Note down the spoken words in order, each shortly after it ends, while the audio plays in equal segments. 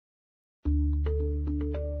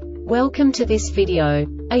Welcome to this video.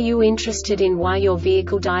 Are you interested in why your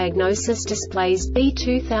vehicle diagnosis displays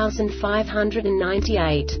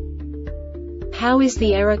B2598? How is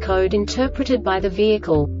the error code interpreted by the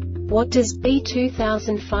vehicle? What does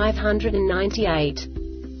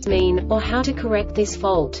B2598 mean, or how to correct this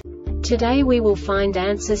fault? Today we will find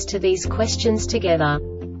answers to these questions together.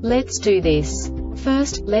 Let's do this.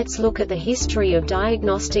 First, let's look at the history of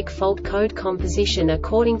diagnostic fault code composition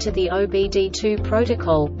according to the OBD2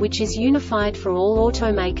 protocol, which is unified for all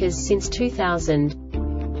automakers since 2000.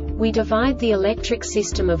 We divide the electric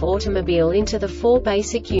system of automobile into the four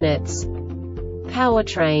basic units: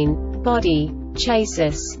 powertrain, body,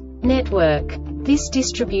 chassis, network. This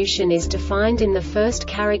distribution is defined in the first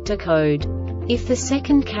character code. If the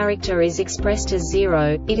second character is expressed as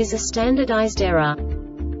 0, it is a standardized error.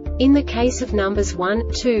 In the case of numbers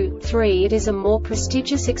 1, 2, 3, it is a more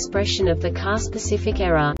prestigious expression of the car-specific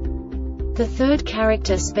error. The third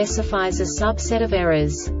character specifies a subset of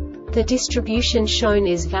errors. The distribution shown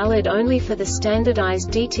is valid only for the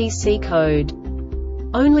standardized DTC code.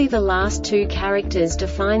 Only the last two characters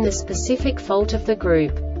define the specific fault of the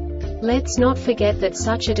group. Let's not forget that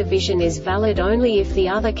such a division is valid only if the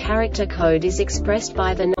other character code is expressed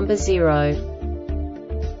by the number 0.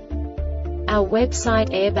 Our website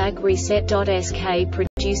airbagreset.sk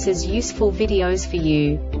produces useful videos for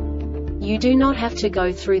you. You do not have to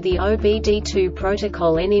go through the OBD2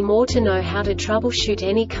 protocol anymore to know how to troubleshoot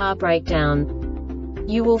any car breakdown.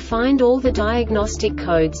 You will find all the diagnostic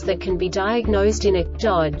codes that can be diagnosed in a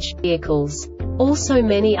Dodge vehicles. Also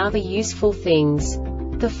many other useful things.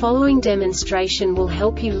 The following demonstration will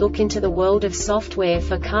help you look into the world of software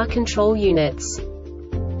for car control units.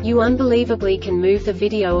 You unbelievably can move the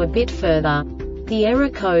video a bit further. The error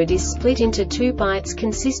code is split into 2 bytes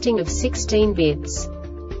consisting of 16 bits.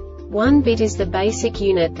 1 bit is the basic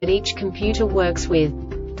unit that each computer works with.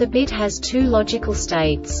 The bit has 2 logical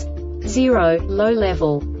states: 0, low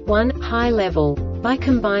level, 1, high level. By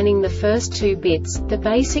combining the first 2 bits, the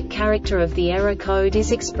basic character of the error code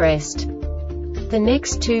is expressed. The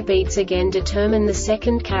next 2 beats again determine the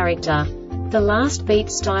second character. The last beat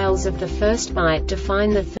styles of the first byte define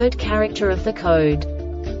the third character of the code.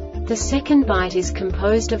 The second byte is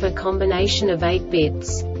composed of a combination of 8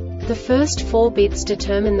 bits. The first 4 bits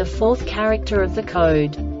determine the fourth character of the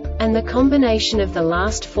code. And the combination of the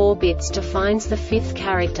last 4 bits defines the fifth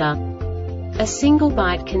character. A single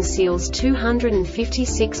byte conceals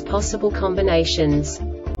 256 possible combinations.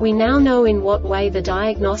 We now know in what way the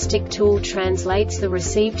diagnostic tool translates the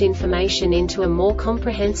received information into a more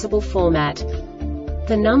comprehensible format.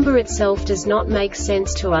 The number itself does not make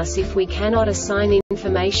sense to us if we cannot assign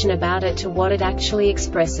information about it to what it actually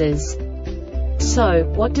expresses. So,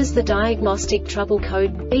 what does the Diagnostic Trouble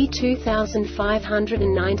Code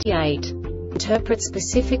B2598 interpret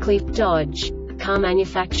specifically for Dodge car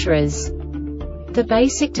manufacturers? The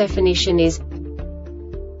basic definition is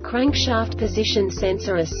crankshaft position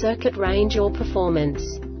sensor as circuit range or performance.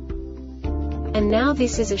 And now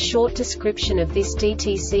this is a short description of this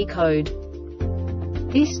DTC code.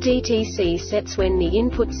 This DTC sets when the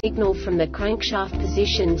input signal from the crankshaft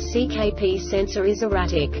position CKP sensor is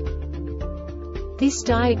erratic. This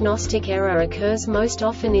diagnostic error occurs most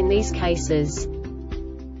often in these cases: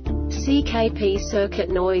 CKP circuit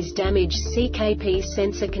noise damage, CKP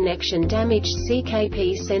sensor connection damage,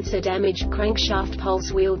 CKP sensor damage, crankshaft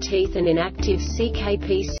pulse wheel teeth. An inactive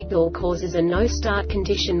CKP signal causes a no start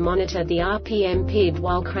condition. Monitor the RPM PID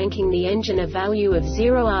while cranking the engine. A value of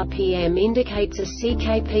 0 RPM indicates a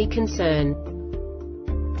CKP concern.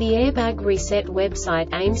 The Airbag Reset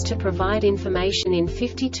website aims to provide information in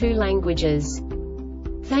 52 languages.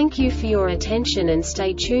 Thank you for your attention and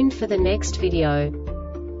stay tuned for the next video.